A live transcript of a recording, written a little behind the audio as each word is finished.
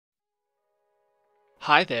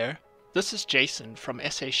Hi there, this is Jason from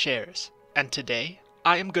SA Shares, and today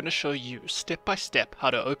I am going to show you step by step how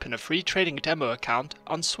to open a free trading demo account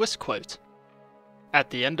on Swissquote. At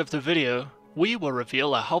the end of the video, we will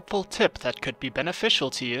reveal a helpful tip that could be beneficial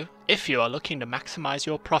to you if you are looking to maximize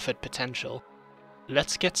your profit potential.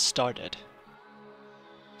 Let's get started.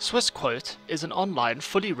 Swissquote is an online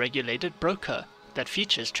fully regulated broker that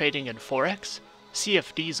features trading in Forex,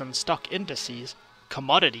 CFDs and stock indices,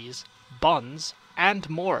 commodities, bonds, and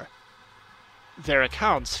more. Their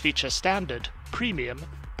accounts feature standard, premium,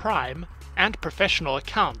 prime, and professional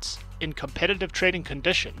accounts in competitive trading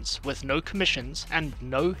conditions with no commissions and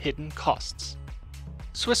no hidden costs.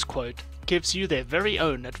 Swissquote gives you their very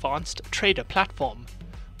own advanced trader platform,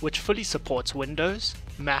 which fully supports Windows,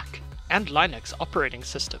 Mac, and Linux operating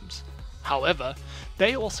systems. However,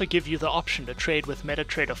 they also give you the option to trade with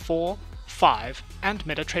MetaTrader 4, 5, and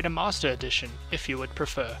MetaTrader Master Edition if you would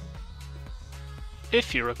prefer.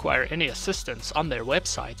 If you require any assistance on their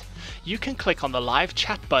website, you can click on the live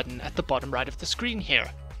chat button at the bottom right of the screen here.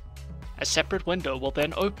 A separate window will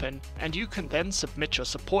then open and you can then submit your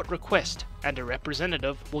support request and a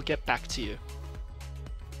representative will get back to you.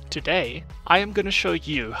 Today, I am going to show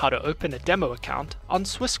you how to open a demo account on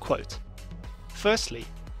Swissquote. Firstly,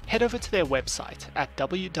 head over to their website at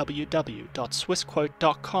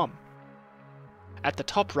www.swissquote.com. At the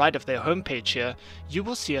top right of their homepage here, you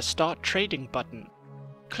will see a Start Trading button.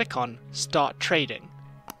 Click on Start Trading.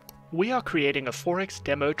 We are creating a Forex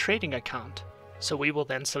demo trading account, so we will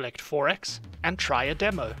then select Forex and try a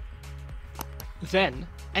demo. Then,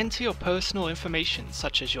 enter your personal information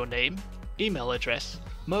such as your name, email address,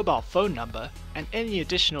 mobile phone number, and any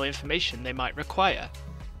additional information they might require.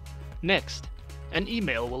 Next, an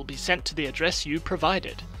email will be sent to the address you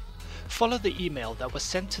provided. Follow the email that was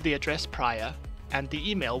sent to the address prior, and the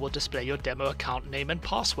email will display your demo account name and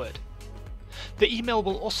password. The email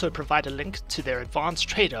will also provide a link to their advanced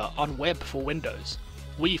trader on web for Windows.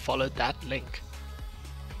 We followed that link.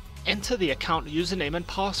 Enter the account username and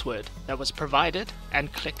password that was provided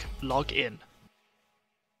and click Log In.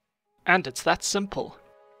 And it's that simple.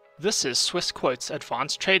 This is Swissquote's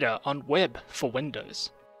advanced trader on web for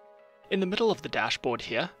Windows. In the middle of the dashboard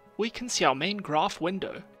here, we can see our main graph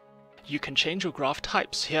window. You can change your graph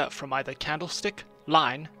types here from either candlestick,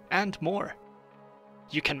 line, and more.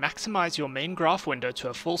 You can maximize your main graph window to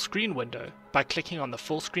a full screen window by clicking on the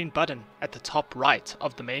full screen button at the top right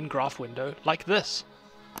of the main graph window like this.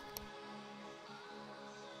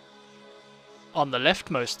 On the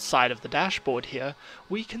leftmost side of the dashboard here,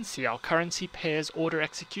 we can see our currency pairs order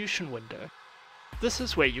execution window. This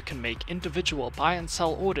is where you can make individual buy and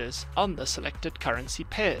sell orders on the selected currency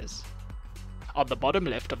pairs. On the bottom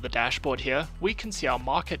left of the dashboard here, we can see our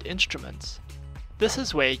market instruments. This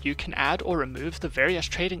is where you can add or remove the various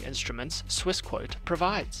trading instruments Swissquote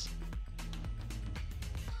provides.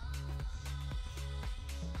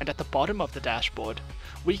 And at the bottom of the dashboard,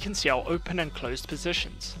 we can see our open and closed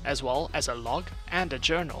positions, as well as a log and a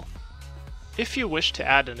journal. If you wish to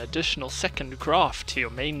add an additional second graph to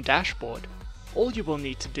your main dashboard, all you will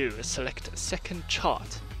need to do is select a second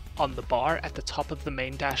chart on the bar at the top of the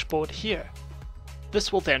main dashboard here.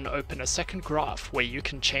 This will then open a second graph where you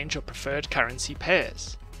can change your preferred currency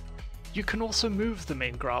pairs. You can also move the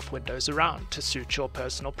main graph windows around to suit your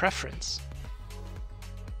personal preference.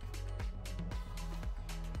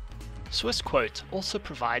 Swissquote also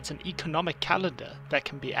provides an economic calendar that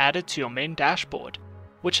can be added to your main dashboard,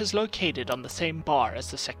 which is located on the same bar as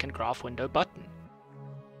the second graph window button.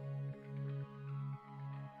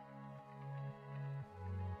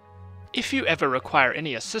 If you ever require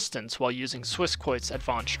any assistance while using Swissquote's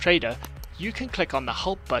Advanced Trader, you can click on the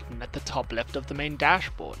Help button at the top left of the main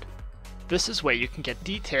dashboard. This is where you can get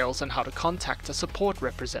details on how to contact a support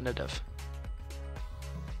representative.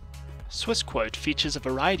 Swissquote features a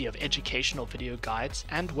variety of educational video guides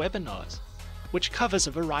and webinars, which covers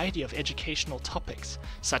a variety of educational topics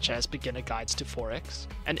such as beginner guides to Forex,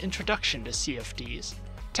 an introduction to CFDs,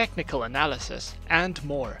 technical analysis, and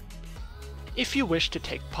more. If you wish to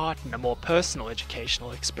take part in a more personal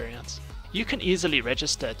educational experience, you can easily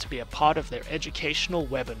register to be a part of their educational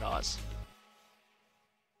webinars.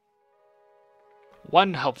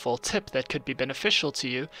 One helpful tip that could be beneficial to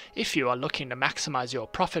you if you are looking to maximize your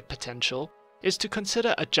profit potential is to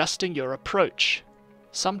consider adjusting your approach.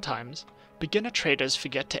 Sometimes, beginner traders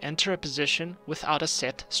forget to enter a position without a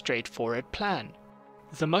set, straightforward plan.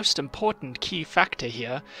 The most important key factor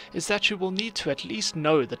here is that you will need to at least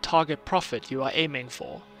know the target profit you are aiming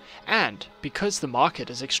for, and because the market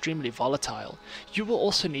is extremely volatile, you will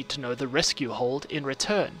also need to know the risk you hold in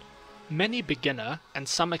return. Many beginner and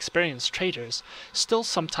some experienced traders still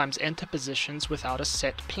sometimes enter positions without a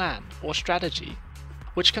set plan or strategy,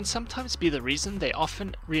 which can sometimes be the reason they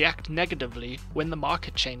often react negatively when the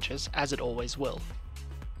market changes, as it always will.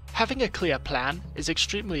 Having a clear plan is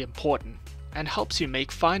extremely important and helps you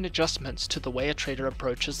make fine adjustments to the way a trader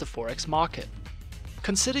approaches the Forex market.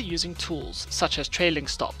 Consider using tools such as trailing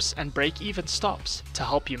stops and break-even stops to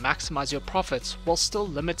help you maximize your profits while still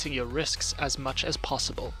limiting your risks as much as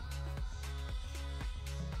possible.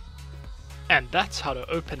 And that's how to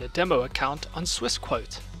open a demo account on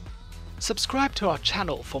Swissquote. Subscribe to our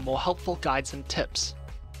channel for more helpful guides and tips.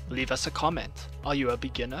 Leave us a comment. Are you a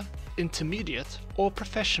beginner, intermediate, or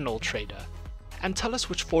professional trader? And tell us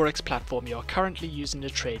which Forex platform you are currently using to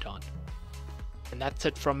trade on. And that's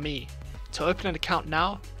it from me. To open an account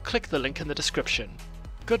now, click the link in the description.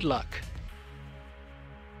 Good luck!